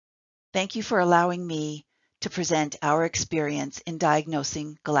Thank you for allowing me to present our experience in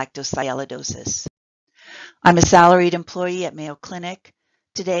diagnosing galactosialidosis. I'm a salaried employee at Mayo Clinic.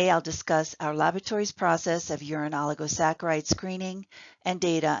 Today I'll discuss our laboratory's process of urine oligosaccharide screening and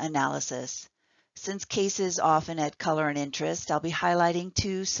data analysis. Since cases often add color and interest, I'll be highlighting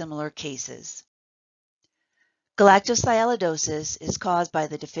two similar cases. Galactosialidosis is caused by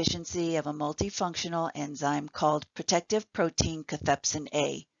the deficiency of a multifunctional enzyme called protective protein cathepsin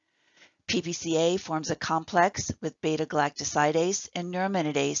A. PPCA forms a complex with beta-galactosidase and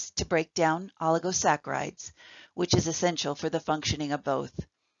neuraminidase to break down oligosaccharides, which is essential for the functioning of both.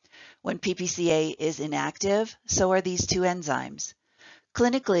 When PPCA is inactive, so are these two enzymes.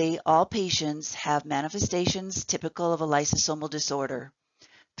 Clinically, all patients have manifestations typical of a lysosomal disorder.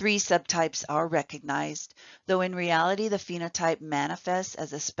 3 subtypes are recognized, though in reality the phenotype manifests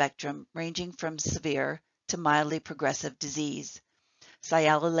as a spectrum ranging from severe to mildly progressive disease.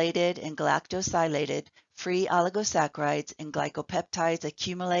 Sialylated and galactosilated free oligosaccharides and glycopeptides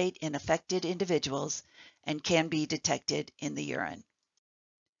accumulate in affected individuals and can be detected in the urine.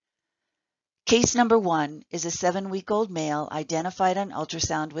 Case number 1 is a 7-week-old male identified on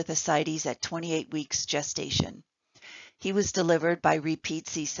ultrasound with ascites at 28 weeks gestation. He was delivered by repeat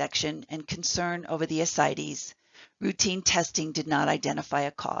C-section and concern over the ascites. Routine testing did not identify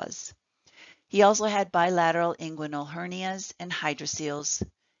a cause. He also had bilateral inguinal hernias and hydrocele.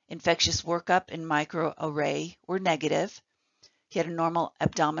 Infectious workup and microarray were negative. He had a normal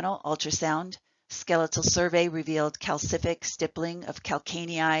abdominal ultrasound. Skeletal survey revealed calcific stippling of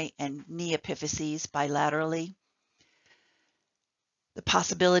calcanei and knee epiphyses bilaterally. The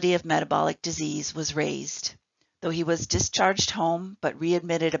possibility of metabolic disease was raised. Though he was discharged home but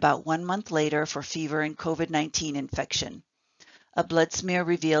readmitted about 1 month later for fever and COVID-19 infection. A blood smear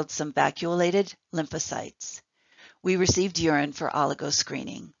revealed some vacuolated lymphocytes. We received urine for oligo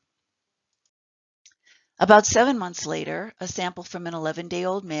screening. About 7 months later, a sample from an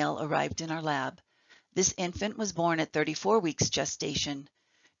 11-day-old male arrived in our lab. This infant was born at 34 weeks gestation.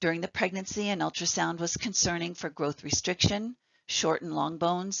 During the pregnancy, an ultrasound was concerning for growth restriction, short and long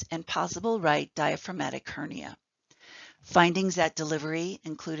bones, and possible right diaphragmatic hernia. Findings at delivery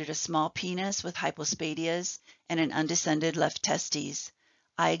included a small penis with hypospadias and an undescended left testes.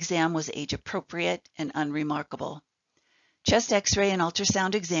 Eye exam was age-appropriate and unremarkable. Chest X-ray and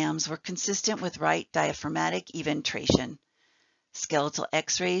ultrasound exams were consistent with right diaphragmatic eventration. Skeletal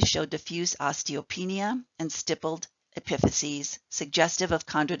X-rays showed diffuse osteopenia and stippled epiphyses, suggestive of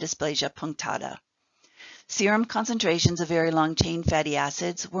chondrodysplasia punctata. Serum concentrations of very long-chain fatty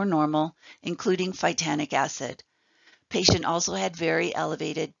acids were normal, including phytanic acid. Patient also had very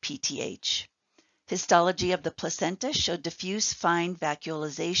elevated PTH. Histology of the placenta showed diffuse fine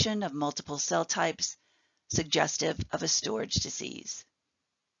vacuolization of multiple cell types, suggestive of a storage disease.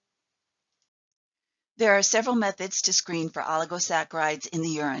 There are several methods to screen for oligosaccharides in the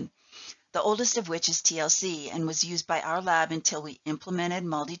urine, the oldest of which is TLC and was used by our lab until we implemented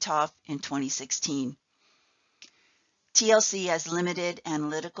MALDI-TOF in 2016. TLC has limited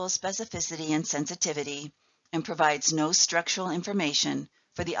analytical specificity and sensitivity and provides no structural information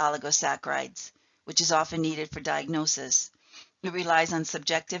for the oligosaccharides, which is often needed for diagnosis. It relies on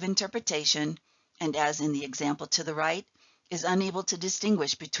subjective interpretation and, as in the example to the right, is unable to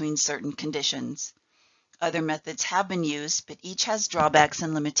distinguish between certain conditions. Other methods have been used, but each has drawbacks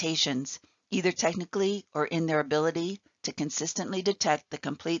and limitations, either technically or in their ability to consistently detect the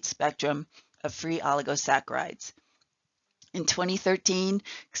complete spectrum of free oligosaccharides. In 2013,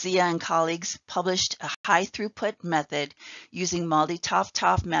 Xia and colleagues published a high-throughput method using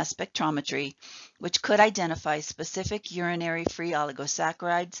MALDI-TOF mass spectrometry, which could identify specific urinary free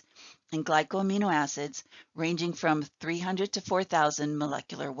oligosaccharides and glycoamino acids ranging from 300 to 4,000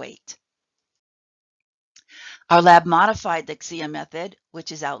 molecular weight. Our lab modified the Xia method,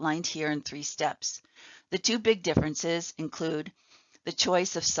 which is outlined here in 3 steps. The 2 big differences include the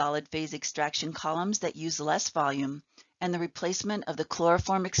choice of solid phase extraction columns that use less volume and the replacement of the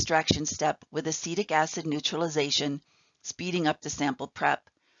chloroform extraction step with acetic acid neutralization, speeding up the sample prep.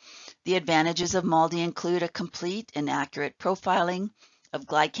 The advantages of MALDI include a complete and accurate profiling of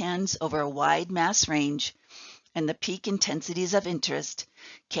glycans over a wide mass range, and the peak intensities of interest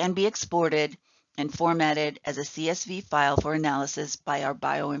can be exported and formatted as a CSV file for analysis by our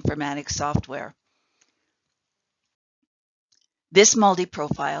bioinformatics software. This MALDI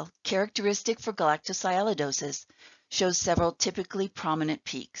profile, characteristic for galactosialidosis, shows several typically prominent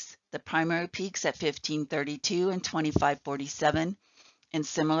peaks, the primary peaks at 1532 and 2547, and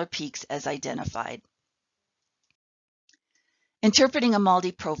similar peaks as identified. Interpreting a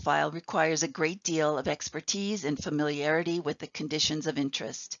MALDI profile requires a great deal of expertise and familiarity with the conditions of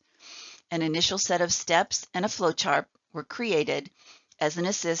interest. An initial set of steps and a flowchart were created as an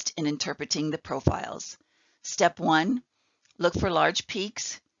assist in interpreting the profiles. Step 1, look for large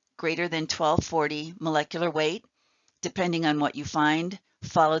peaks greater than 1240 molecular weight. Depending on what you find,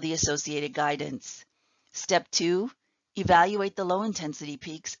 follow the associated guidance. Step 2, evaluate the low intensity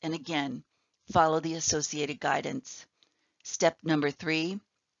peaks and again, follow the associated guidance. Step number 3,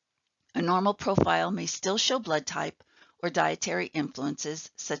 a normal profile may still show blood type or dietary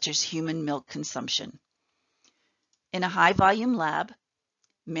influences such as human milk consumption. In a high-volume lab,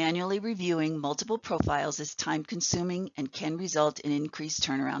 manually reviewing multiple profiles is time-consuming and can result in increased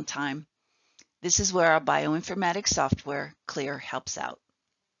turnaround time. This is where our bioinformatics software, CLEAR, helps out.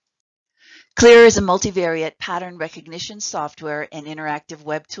 CLEAR is a multivariate pattern recognition software and interactive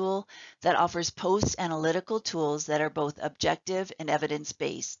web tool that offers post-analytical tools that are both objective and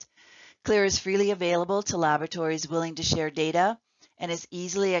evidence-based. CLEAR is freely available to laboratories willing to share data and is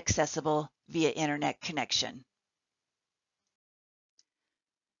easily accessible via internet connection.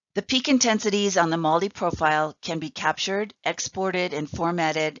 The peak intensities on the MALDI profile can be captured, exported, and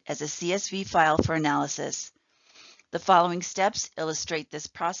formatted as a CSV file for analysis. The following steps illustrate this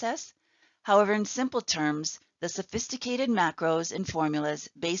process. However, in simple terms, the sophisticated macros and formulas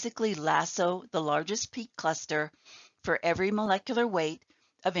basically lasso the largest peak cluster for every molecular weight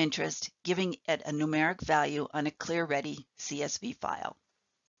of interest, giving it a numeric value on a CLEAR-ready CSV file.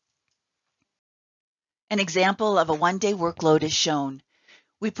 An example of a one-day workload is shown.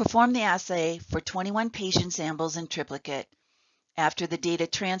 We performed the assay for 21 patient samples in triplicate. After the data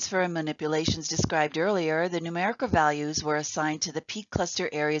transfer and manipulations described earlier, the numerical values were assigned to the peak cluster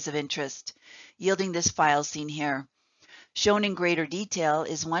areas of interest, yielding this file seen here. Shown in greater detail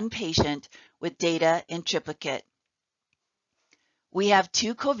is one patient with data in triplicate. We have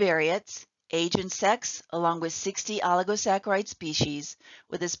 2 covariates, age and sex, along with 60 oligosaccharide species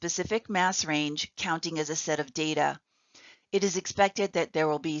with a specific mass range counting as a set of data. It is expected that there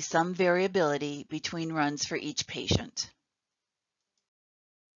will be some variability between runs for each patient.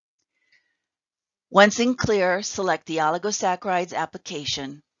 Once in CLEAR, select the oligosaccharides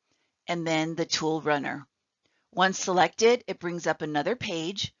application and then the tool runner. Once selected, it brings up another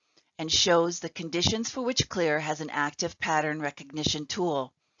page and shows the conditions for which CLEAR has an active pattern recognition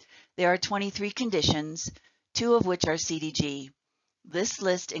tool. There are 23 conditions, 2 of which are CDG. This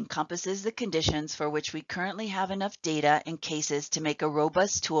list encompasses the conditions for which we currently have enough data and cases to make a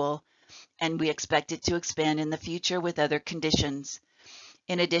robust tool, and we expect it to expand in the future with other conditions.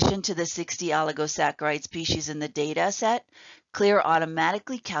 In addition to the 60 oligosaccharide species in the data set, CLEAR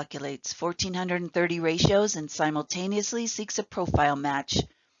automatically calculates 1,430 ratios and simultaneously seeks a profile match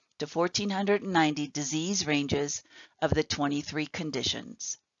to 1,490 disease ranges of the 23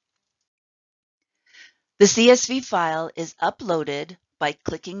 conditions. The CSV file is uploaded by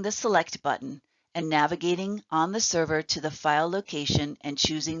clicking the Select button and navigating on the server to the file location and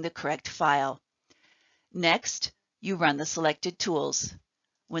choosing the correct file. Next, you run the selected tools.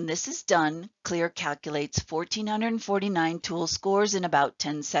 When this is done, CLEAR calculates 1,449 tool scores in about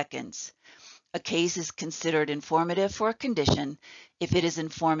 10 seconds. A case is considered informative for a condition if it is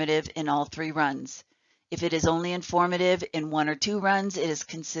informative in all 3 runs. If it is only informative in 1 or 2 runs, it is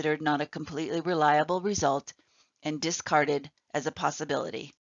considered not a completely reliable result and discarded as a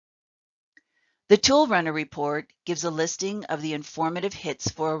possibility. The Tool Runner report gives a listing of the informative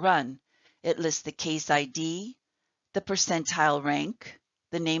hits for a run. It lists the case ID, the percentile rank,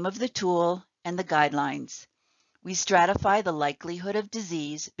 the name of the tool, and the guidelines. We stratify the likelihood of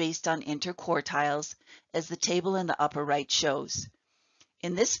disease based on interquartiles, as the table in the upper right shows.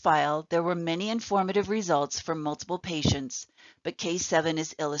 In this file, there were many informative results for multiple patients, but case 7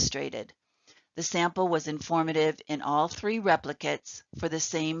 is illustrated. The sample was informative in all 3 replicates for the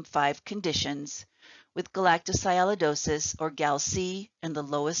same 5 conditions, with galactosialidosis or GAL-C in the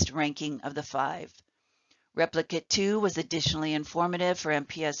lowest ranking of the 5. Replicate 2 was additionally informative for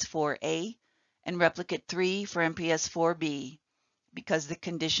MPS 4A, and replicate 3 for MPS 4B. Because the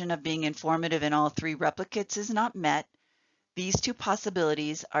condition of being informative in all 3 replicates is not met, these 2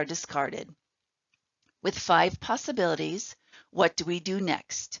 possibilities are discarded. With 5 possibilities, what do we do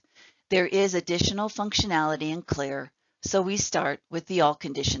next? There is additional functionality in CLEAR, so we start with the All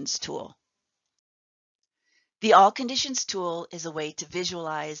Conditions tool. The All Conditions tool is a way to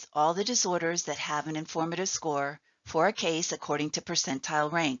visualize all the disorders that have an informative score for a case according to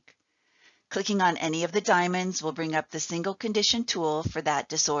percentile rank. Clicking on any of the diamonds will bring up the single condition tool for that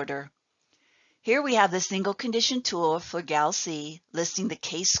disorder. Here we have the single condition tool for GAL-C listing the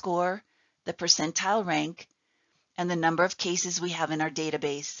case score, the percentile rank, and the number of cases we have in our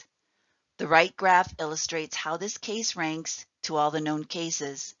database. The right graph illustrates how this case ranks to all the known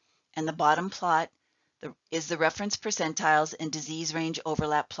cases. and the bottom plot is the reference percentiles and disease range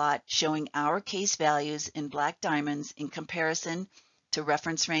overlap plot showing our case values in black diamonds in comparison to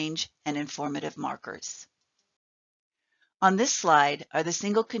reference range and informative markers. On this slide are the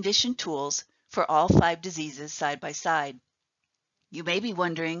single condition tools for all 5 diseases side by side. You may be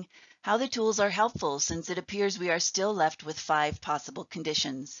wondering how the tools are helpful since it appears we are still left with 5 possible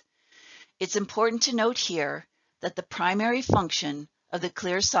conditions. It's important to note here that the primary function of the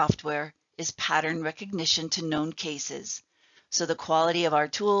CLEAR software is pattern recognition to known cases. So the quality of our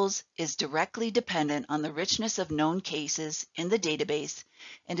tools is directly dependent on the richness of known cases in the database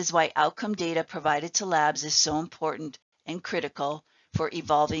and is why outcome data provided to labs is so important and critical for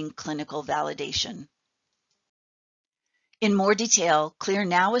evolving clinical validation. In more detail, CLEAR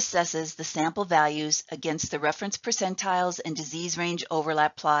now assesses the sample values against the reference percentiles and disease range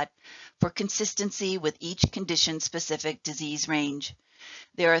overlap plot for consistency with each condition-specific disease range.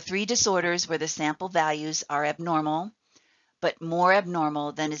 There are 3 disorders where the sample values are abnormal, but more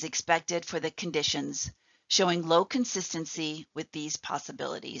abnormal than is expected for the conditions, showing low consistency with these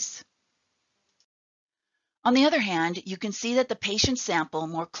possibilities. On the other hand, you can see that the patient sample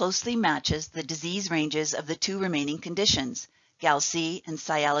more closely matches the disease ranges of the 2 remaining conditions, GALC and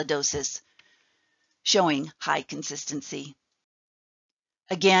sialidosis, showing high consistency.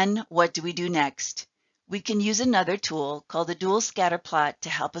 Again, what do we do next? We can use another tool called the dual scatter plot to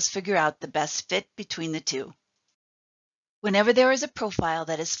help us figure out the best fit between the 2. Whenever there is a profile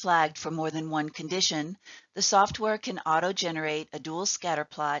that is flagged for more than one condition, the software can auto-generate a dual scatter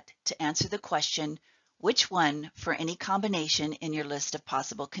plot to answer the question, which one for any combination in your list of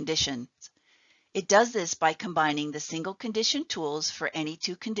possible conditions. It does this by combining the single condition tools for any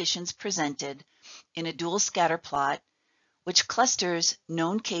 2 conditions presented in a dual scatter plot, which clusters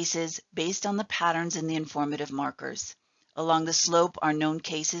known cases based on the patterns in the informative markers. Along the slope are known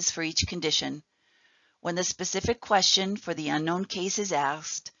cases for each condition. When the specific question for the unknown case is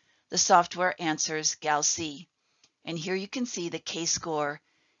asked, the software answers GALC. And here you can see the case score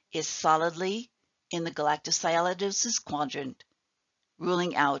is solidly in the galactosialidosis quadrant,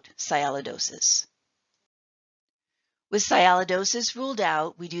 ruling out sialidosis. With sialidosis ruled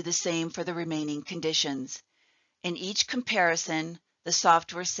out, we do the same for the remaining conditions. In each comparison, the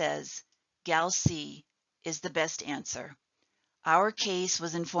software says GALC is the best answer. Our case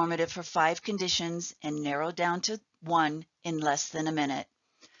was informative for 5 conditions and narrowed down to 1 in less than a minute.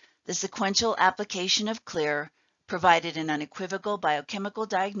 The sequential application of CLEAR provided an unequivocal biochemical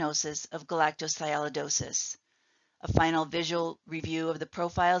diagnosis of galactosialidosis. A final visual review of the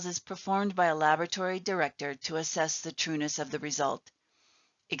profiles is performed by a laboratory director to assess the trueness of the result.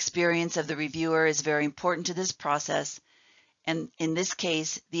 Experience of the reviewer is very important to this process, and in this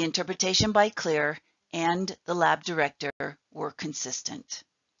case, the interpretation by CLEAR and the lab director were consistent.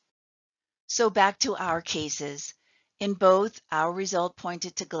 So back to our cases. In both, our result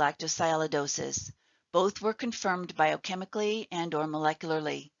pointed to galactosialidosis. Both were confirmed biochemically and/or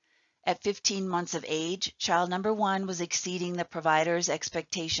molecularly. At 15 months of age, child number 1 was exceeding the provider's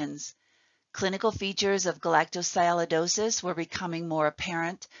expectations. Clinical features of galactosialidosis were becoming more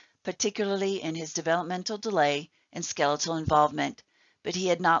apparent, particularly in his developmental delay and skeletal involvement, but he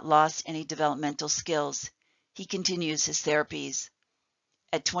had not lost any developmental skills. He continues his therapies.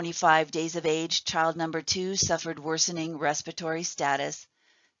 At 25 days of age, child number 2 suffered worsening respiratory status,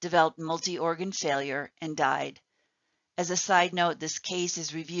 developed multi-organ failure, and died. As a side note, this case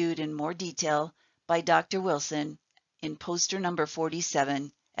is reviewed in more detail by Dr. Wilson in poster number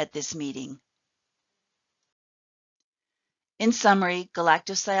 47 at this meeting. In summary,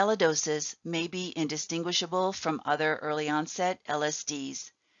 galactosialidosis may be indistinguishable from other early onset LSDs.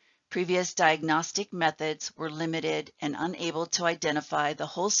 Previous diagnostic methods were limited and unable to identify the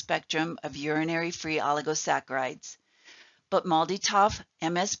whole spectrum of urinary free oligosaccharides. But MALDI-TOF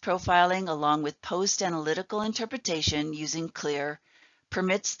MS profiling along with post-analytical interpretation using CLEAR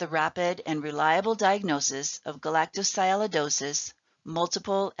permits the rapid and reliable diagnosis of galactosialidosis,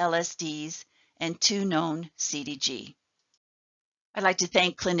 multiple LSDs, and 2 known CDG. I'd like to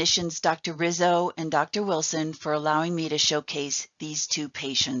thank clinicians Dr. Rizzo and Dr. Wilson for allowing me to showcase these 2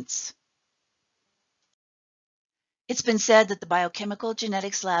 patients. It's been said that the biochemical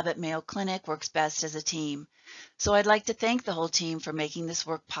genetics lab at Mayo Clinic works best as a team. So I'd like to thank the whole team for making this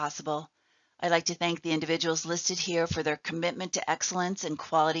work possible. I'd like to thank the individuals listed here for their commitment to excellence and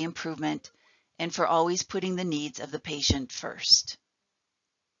quality improvement, and for always putting the needs of the patient first.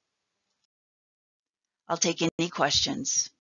 I'll take any questions.